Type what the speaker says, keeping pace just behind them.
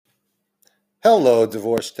Hello,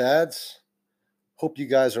 divorce dads. Hope you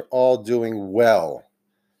guys are all doing well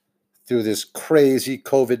through this crazy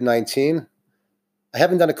COVID 19. I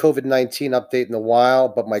haven't done a COVID 19 update in a while,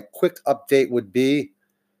 but my quick update would be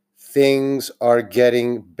things are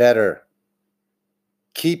getting better.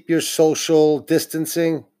 Keep your social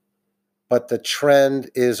distancing, but the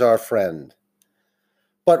trend is our friend.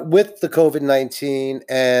 But with the COVID 19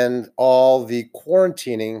 and all the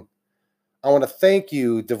quarantining, I want to thank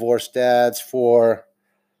you, divorce dads, for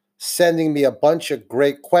sending me a bunch of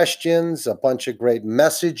great questions, a bunch of great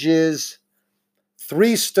messages.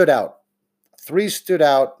 Three stood out. Three stood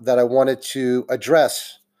out that I wanted to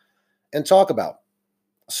address and talk about.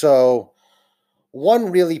 So, one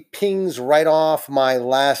really pings right off my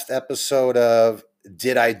last episode of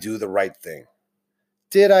Did I Do the Right Thing?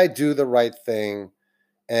 Did I do the right thing?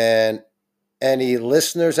 And any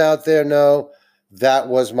listeners out there know that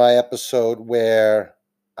was my episode where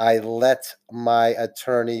I let my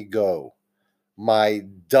attorney go, my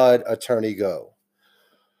dud attorney go.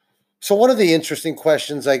 So, one of the interesting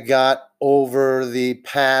questions I got over the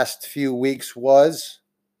past few weeks was,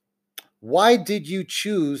 why did you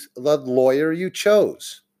choose the lawyer you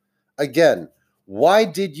chose? Again, why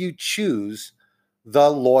did you choose the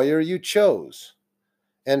lawyer you chose?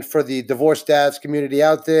 And for the divorced dads community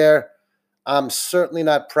out there, I'm certainly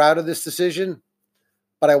not proud of this decision,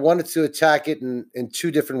 but I wanted to attack it in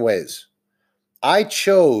two different ways. I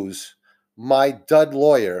chose my dud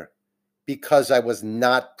lawyer because I was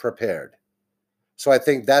not prepared. So I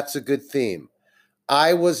think that's a good theme.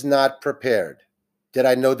 I was not prepared. Did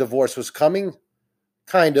I know divorce was coming?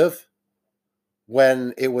 Kind of.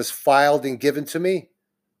 When it was filed and given to me,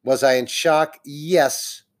 was I in shock?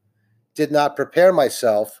 Yes. Did not prepare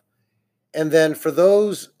myself. And then for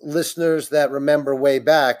those listeners that remember way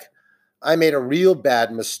back, I made a real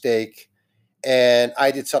bad mistake and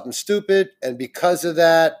I did something stupid. And because of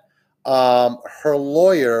that, her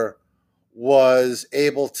lawyer was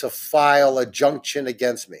able to file a junction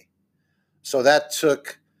against me. So that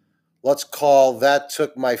took, let's call that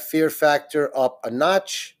took my fear factor up a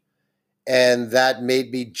notch. And that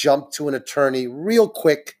made me jump to an attorney real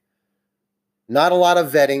quick. Not a lot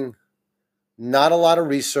of vetting, not a lot of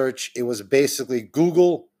research. It was basically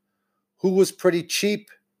Google, who was pretty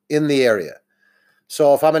cheap in the area.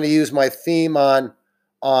 So if I'm going to use my theme on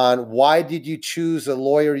why did you choose the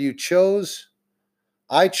lawyer you chose,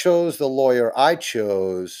 I chose the lawyer I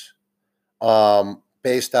chose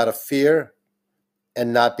based out of fear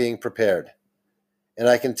and not being prepared. And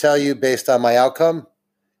I can tell you, based on my outcome,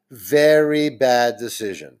 very bad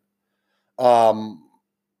decision. The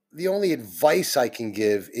only advice I can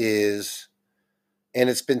give is, and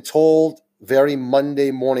it's been told very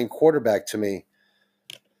Monday morning quarterback to me,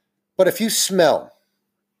 but if you smell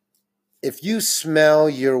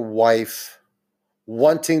your wife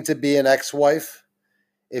wanting to be an ex-wife,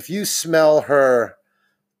 if you smell her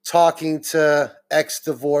talking to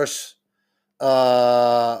ex-divorce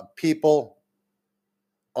people,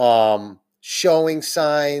 showing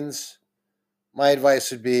signs, my advice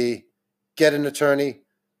would be get an attorney,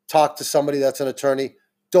 talk to somebody that's an attorney.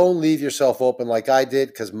 Don't leave yourself open like I did,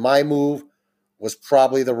 because my move was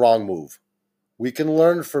probably the wrong move. We can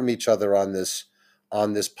learn from each other on this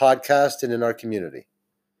podcast and in our community.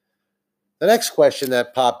 The next question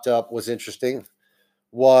that popped up was interesting.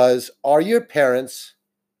 Was, are your parents,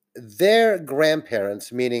 their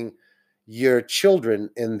grandparents, meaning your children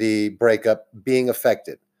in the breakup, being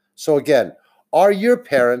affected? So again, are your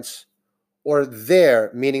parents or their,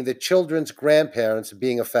 meaning the children's grandparents,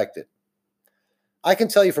 being affected? I can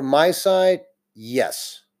tell you from my side,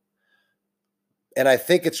 yes. And I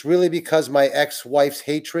think it's really because my ex-wife's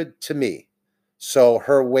hatred to me. So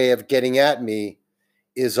her way of getting at me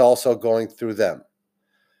is also going through them.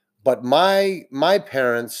 But my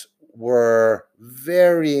parents were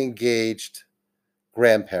very engaged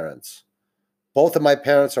grandparents. Both of my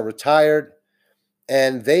parents are retired,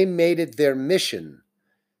 and they made it their mission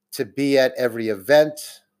to be at every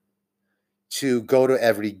event, to go to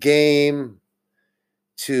every game,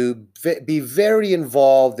 to be very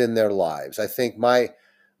involved in their lives. I think my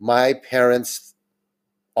parents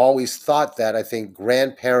always thought that. I think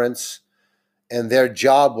grandparents and their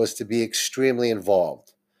job was to be extremely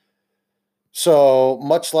involved. So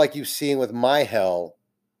much like you've seen with my hell,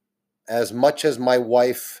 as much as my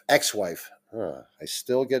ex-wife, I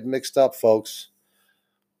still get mixed up, folks.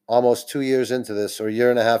 Almost 2 years into this, or a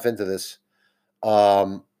year and a half into this.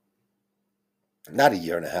 Not a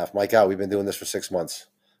year and a half. My God, we've been doing this for 6 months.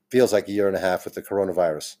 Feels like a year and a half with the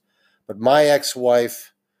coronavirus. But my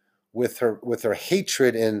ex-wife, with her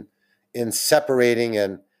hatred in separating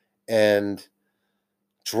and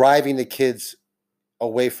driving the kids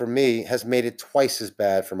away from me has made it twice as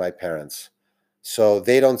bad for my parents. So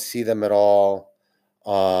they don't see them at all.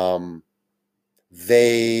 Um,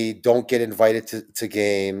 they don't get invited to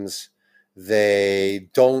games. They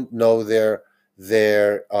don't know their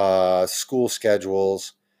school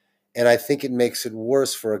schedules, and I think it makes it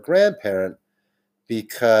worse for a grandparent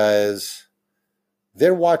because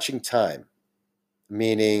they're watching time.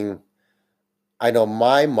 Meaning, I know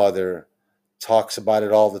my mother talks about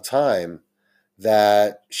it all the time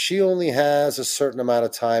that she only has a certain amount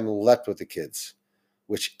of time left with the kids,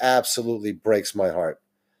 which absolutely breaks my heart.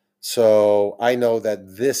 So I know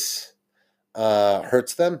that this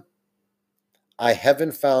hurts them. I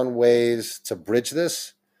haven't found ways to bridge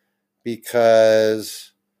this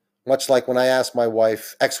because, much like when I asked my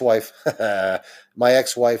ex-wife, my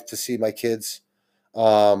ex-wife to see my kids,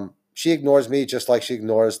 she ignores me just like she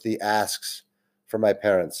ignores the asks from my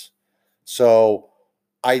parents. So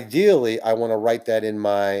ideally, I want to write that in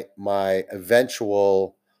my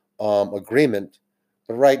eventual agreement.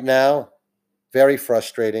 But right now, very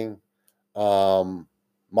frustrating. Um,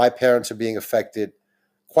 my parents are being affected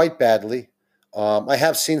quite badly. I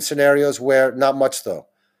have seen scenarios where not much though,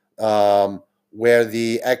 where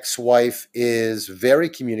the ex-wife is very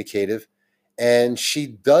communicative, and she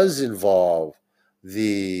does involve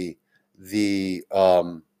the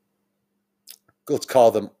let's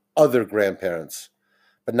call them other grandparents,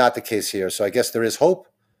 but not the case here. So I guess there is hope.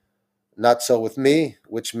 Not so with me,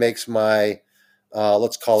 which makes my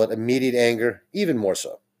let's call it immediate anger even more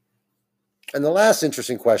so. And the last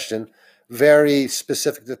interesting question, very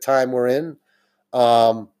specific to the time we're in,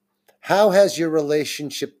 um, how has your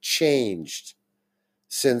relationship changed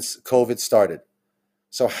since COVID started?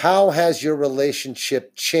 So, how has your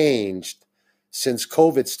relationship changed since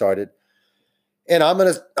COVID started? And I'm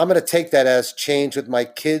gonna take that as change with my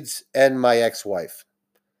kids and my ex-wife.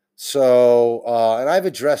 So, and I've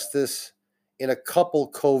addressed this in a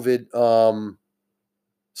couple COVID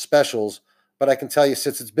specials, but I can tell you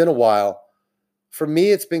since it's been a while, for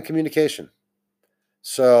me, it's been communication.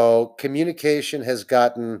 So, communication has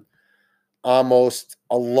gotten almost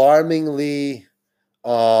alarmingly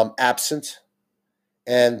absent.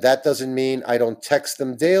 And that doesn't mean I don't text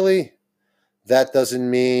them daily. That doesn't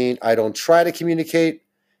mean I don't try to communicate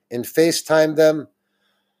and FaceTime them.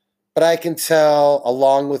 But I can tell,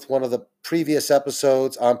 along with one of the previous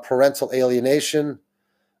episodes on parental alienation,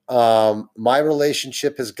 my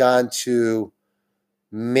relationship has gone to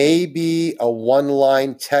maybe a one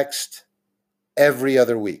line text every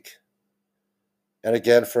other week. And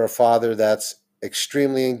again, for a father that's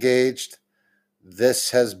extremely engaged,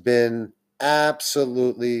 this has been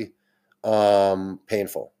absolutely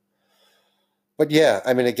painful. But yeah,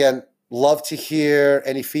 I mean, again, love to hear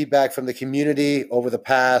any feedback from the community over the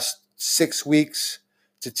past 6 weeks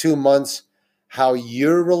to 2 months, how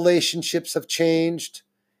your relationships have changed.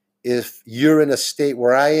 If you're in a state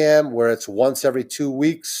where I am, where it's once every 2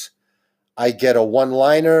 weeks, I get a one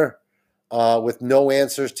liner with no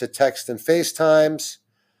answers to text and FaceTimes.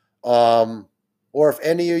 Um, or if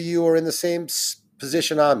any of you are in the same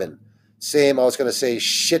position I'm in, same, I was going to say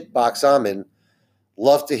shit box I'm in,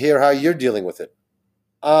 love to hear how you're dealing with it.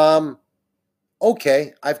 Um,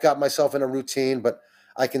 okay, I've got myself in a routine, but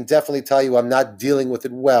I can definitely tell you I'm not dealing with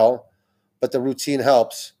it well, but the routine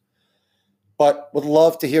helps. But would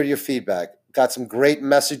love to hear your feedback. Got some great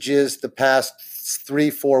messages the past 3,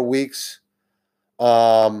 4 weeks.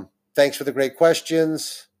 Thanks for the great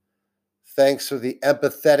questions. Thanks for the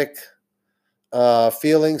empathetic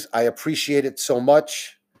feelings. I appreciate it so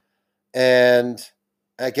much. And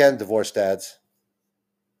again, divorce dads,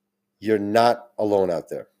 you're not alone out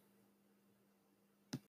there.